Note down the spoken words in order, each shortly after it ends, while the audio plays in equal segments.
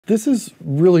this is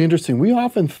really interesting. We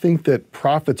often think that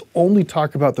prophets only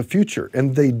talk about the future,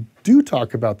 and they do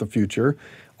talk about the future,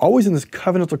 always in this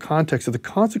covenantal context of the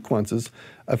consequences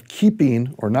of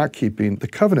keeping or not keeping the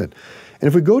covenant. And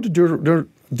if we go to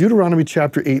Deuteronomy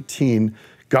chapter 18,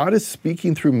 God is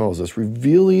speaking through Moses,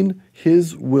 revealing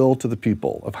his will to the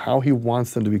people of how he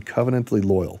wants them to be covenantally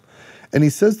loyal. And he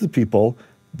says to the people,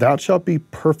 "Thou shalt be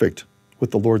perfect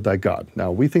with the Lord thy God."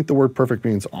 Now, we think the word perfect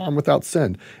means, oh, I'm without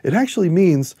sin. It actually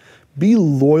means be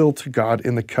loyal to God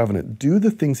in the covenant. Do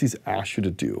the things he's asked you to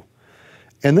do.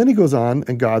 And then he goes on,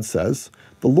 and God says,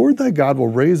 "The Lord thy God will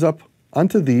raise up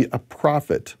unto thee a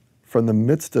prophet from the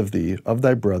midst of thee, of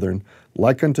thy brethren,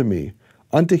 like unto me.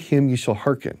 Unto him ye shall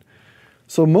hearken."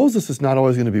 So Moses is not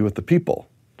always going to be with the people,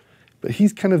 but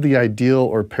he's kind of the ideal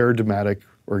or paradigmatic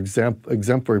or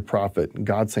exemplary prophet. And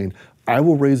God's saying, I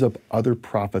will raise up other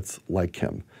prophets like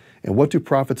him. And what do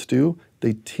prophets do?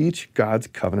 They teach God's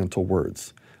covenantal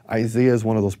words. Isaiah is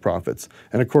one of those prophets.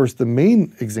 And of course, the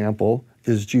main example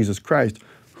is Jesus Christ,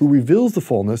 who reveals the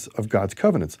fullness of God's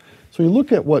covenants. So you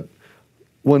look at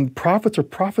when prophets are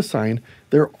prophesying,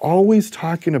 they're always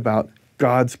talking about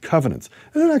God's covenants.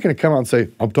 And they're not going to come out and say,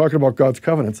 I'm talking about God's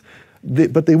covenants.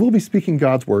 But they will be speaking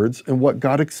God's words and what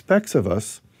God expects of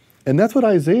us. And that's what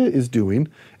Isaiah is doing.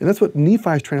 And that's what Nephi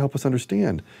is trying to help us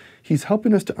understand. He's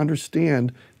helping us to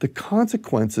understand the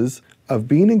consequences of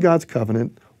being in God's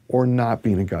covenant or not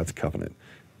being in God's covenant.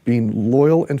 Being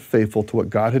loyal and faithful to what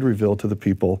God had revealed to the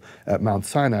people at Mount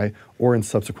Sinai or in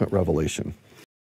subsequent revelation.